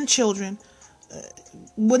innocent children,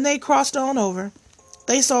 when they crossed on over,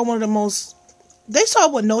 they saw what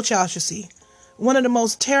no child should see. One of the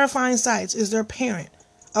most terrifying sights is their parent,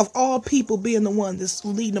 of all people, being the one that's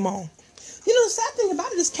leading them on. The sad thing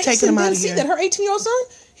about it is Casey didn't see that her 18-year-old son,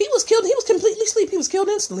 he was killed. He was completely asleep. He was killed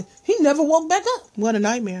instantly. He never woke back up. What a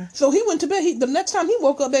nightmare. So he went to bed. The next time he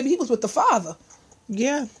woke up, baby, he was with the father.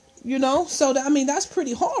 Yeah. So that's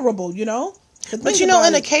pretty horrible, But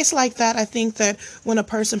in a case like that, I think that when a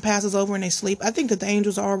person passes over and they sleep, I think that the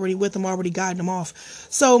angels are already with them, already guiding them off.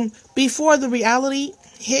 So before the reality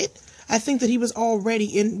hit, I think that he was already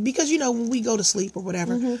in, because when we go to sleep or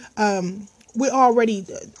whatever, we're already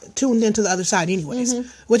tuned into the other side anyways,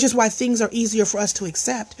 which is why things are easier for us to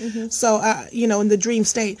accept. So, in the dream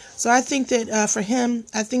state. So I think that for him,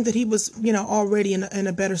 I think that he was, already in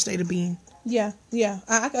a better state of being. Yeah.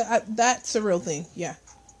 I that's a real thing. Yeah.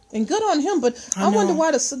 And good on him, but I wonder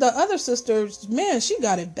why the other sisters, man, she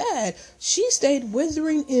got it bad. She stayed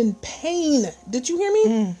withering in pain. Did you hear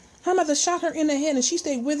me? Her mother shot her in the head, and she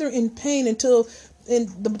stayed withering in pain until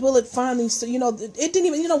the bullet finally, it didn't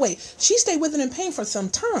even, wait. She stayed withering in pain for some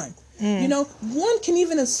time. One can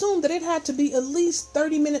even assume that it had to be at least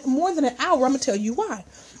 30 minutes, more than an hour. I'm going to tell you why.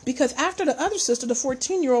 Because after the other sister, the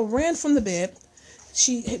 14-year-old, ran from the bed,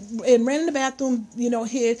 she ran in the bathroom,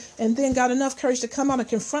 hid, and then got enough courage to come out and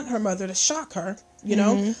confront her mother to shock her. you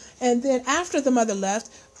know? And then after the mother left,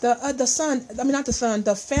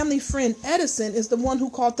 the family friend Edison is the one who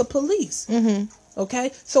called the police.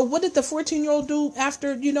 Okay? So what did the 14-year-old do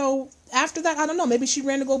after that? I don't know. Maybe she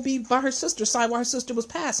ran to go be by her sister's side while her sister was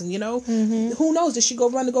passing, you know? Who knows? Did she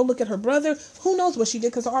run to go look at her brother? Who knows what she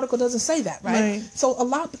did, because the article doesn't say that, right? So a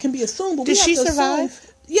lot can be assumed, but did she survive?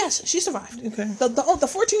 Yes, she survived. Okay. The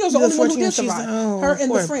 14-year-old's the only one who did survive. Her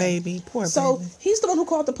and the friend. Poor baby. He's the one who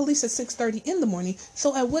called the police at 6:30 in the morning.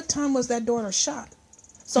 So at what time was that daughter shot?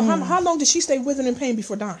 So how long did she stay withering in pain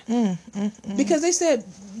before dying? Because they said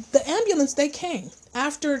the ambulance, they came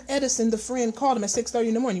after Edison, the friend, called him at 6:30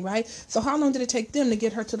 in the morning, right? So how long did it take them to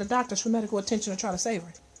get her to the doctors for medical attention to try to save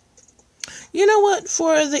her? You know what?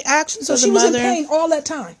 For the actions of the mother... So she was in pain all that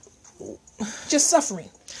time. Just suffering.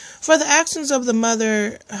 For the actions of the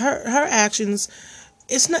mother, her actions,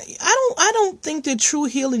 it's not... I don't think that true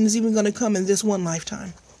healing is even going to come in this one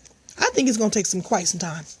lifetime. I think it's going to take quite some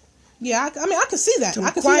time. Yeah, I mean, I can see that.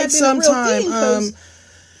 I can quite see that being some a real time. Thing,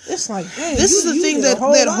 it's like, dang, this is the thing that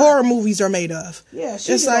horror movies are made of. Yeah,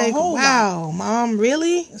 it's like, wow, lot. Mom,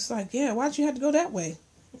 really? It's like, yeah, why'd you have to go that way?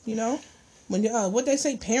 You know, when what they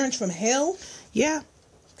say, parents from hell. Yeah,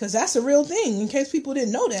 because that's a real thing. In case people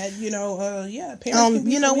didn't know that, yeah, parents can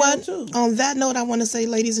be you know what? Too. On that note, I want to say,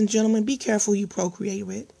 ladies and gentlemen, be careful who you procreate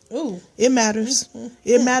with. Ooh. It matters.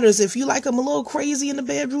 It matters. If you like them a little crazy in the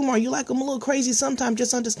bedroom, or you like them a little crazy sometime,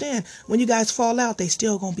 just understand, when you guys fall out, they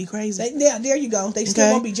still gonna be crazy. There you go. They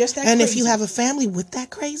still gonna be just that and crazy. If you have a family with that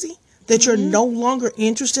crazy, that you're no longer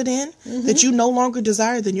interested in, that you no longer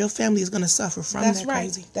desire, then your family is gonna suffer from that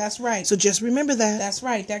crazy. That's right. So just remember that. That's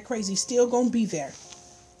right. That crazy still gonna be there.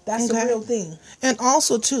 That's the real thing. And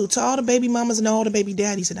also, too, to all the baby mamas and all the baby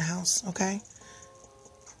daddies in the house, okay?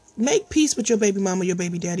 Make peace with your baby mama, your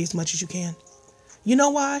baby daddy, as much as you can. You know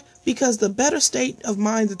why? Because the better state of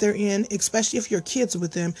mind that they're in, especially if your kids are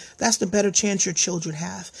with them, that's the better chance your children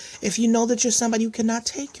have. If you know that you're somebody who cannot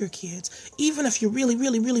take your kids, even if you really,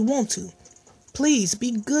 really, really want to, please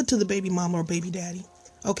be good to the baby mama or baby daddy,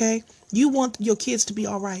 okay? You want your kids to be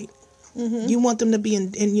all right. You want them to be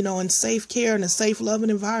in safe care and a safe, loving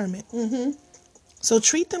environment. So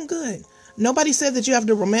treat them good. Nobody said that you have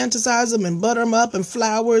to romanticize them and butter them up and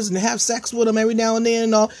flowers and have sex with them every now and then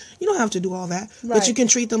and all. You don't have to do all that. Right. But you can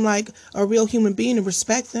treat them like a real human being and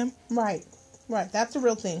respect them. Right. That's the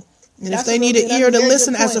real thing. And if they need an ear to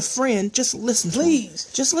listen as a friend, just listen to them.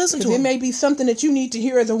 Please. Just listen to them. It may be something that you need to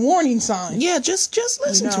hear as a warning sign. Yeah, just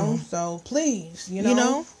listen to them. So please,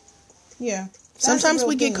 Yeah. Sometimes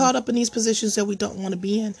we get caught up in these positions that we don't want to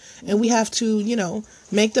be in, and we have to,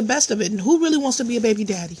 make the best of it. And who really wants to be a baby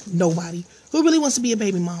daddy? Nobody. Who really wants to be a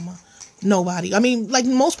baby mama? Nobody. I mean, like,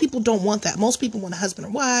 most people don't want that. Most people want a husband or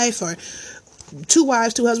wife, or 2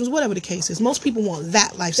 wives, 2 husbands, whatever the case is. Most people want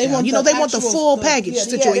that lifestyle. They want the full package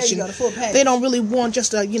situation. The full package. They don't really want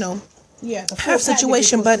just a, half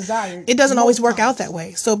situation, but it doesn't always work out that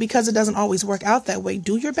way. So because it doesn't always work out that way,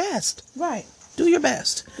 do your best. Right. Do your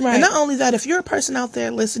best. Right. And not only that, if you're a person out there,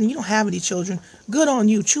 listen, you don't have any children, good on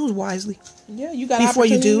you. Choose wisely. Yeah, you got before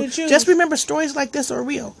you do. To choose. Just remember, stories like this are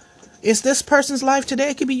real. It's this person's life today.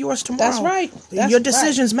 It could be yours tomorrow. That's right. Your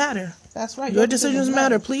decisions matter. That's right. Your decisions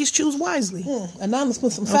matter. Please choose wisely. Anonymous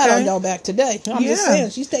put some fat on y'all back today. I'm just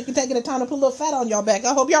saying, she's taking the time to put a little fat on y'all back.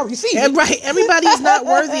 I hope y'all receive it. Right. Everybody is not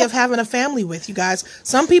worthy of having a family with you guys.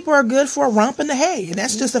 Some people are good for a romp in the hay, and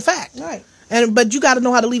that's just a fact. Right. But you got to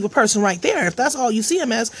know how to leave a person right there if that's all you see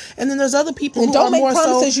them as. And then there's other people who don't are more so. Don't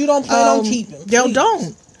make promises you don't plan on keeping.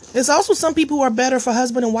 Don't. There's also some people who are better for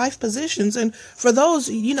husband and wife positions, and for those,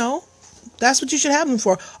 that's what you should have them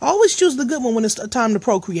for. Always choose the good one when it's time to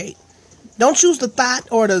procreate. Don't choose the thought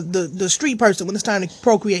or the street person when it's time to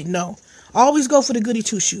procreate. No, always go for the goody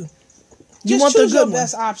two shoe. You want the good your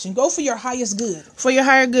best option. Go for your highest good. For your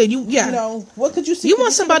higher good. What could you see? You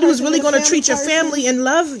want somebody who's really going to treat your family and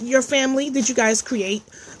love your family that you guys create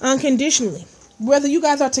unconditionally. Whether you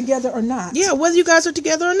guys are together or not. Yeah, whether you guys are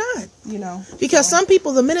together or not. Because some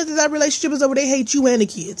people, the minute that relationship is over, they hate you and the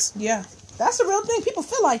kids. Yeah. That's the real thing. People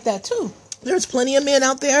feel like that too. There's plenty of men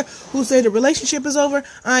out there who say the relationship is over.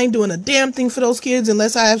 I ain't doing a damn thing for those kids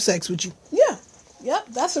unless I have sex with you. Yeah. Yep,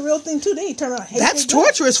 that's the real thing too. Then you turn around. That's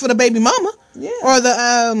torturous for the baby mama. Yeah. Or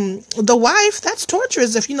the wife. That's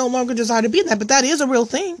torturous if you no longer desire to be that. But that is a real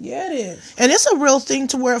thing. Yeah, it is. And it's a real thing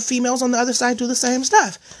to where females on the other side do the same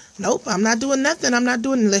stuff. Nope, I'm not doing nothing. I'm not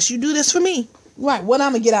doing it unless you do this for me. Right. What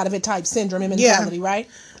I'm gonna get out of it type syndrome and mentality, right?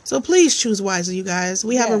 So please choose wisely, you guys.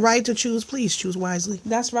 We have a right to choose. Please choose wisely.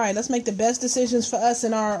 That's right. Let's make the best decisions for us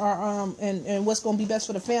and our and what's gonna be best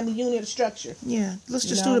for the family unit, the structure. Yeah. Let's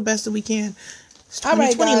just do the best that we can. It's 2020. All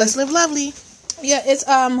right, guys. Let's live lovely. Yeah, it's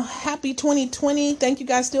happy 2020. Thank you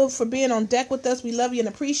guys still for being on deck with us. We love you and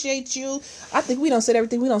appreciate you. I think we don't said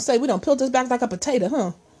everything we don't say. We don't peel this back like a potato,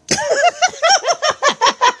 huh?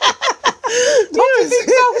 Don't you think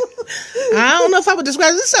so? I don't know if I would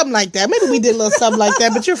describe it as something like that. Maybe we did a little something like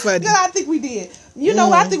that, but you're funny. No, I think we did. You know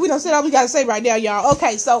what? I think we don't said all we gotta say right now, y'all.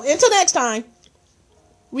 Okay, so until next time,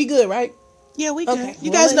 we good, right? Yeah, we good. Okay.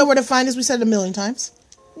 You guys know where to find us. We said it a million times.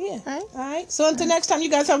 Yeah. All right. So until next time, you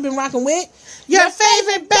guys have been rocking with your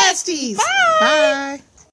favorite besties. Bye. Bye.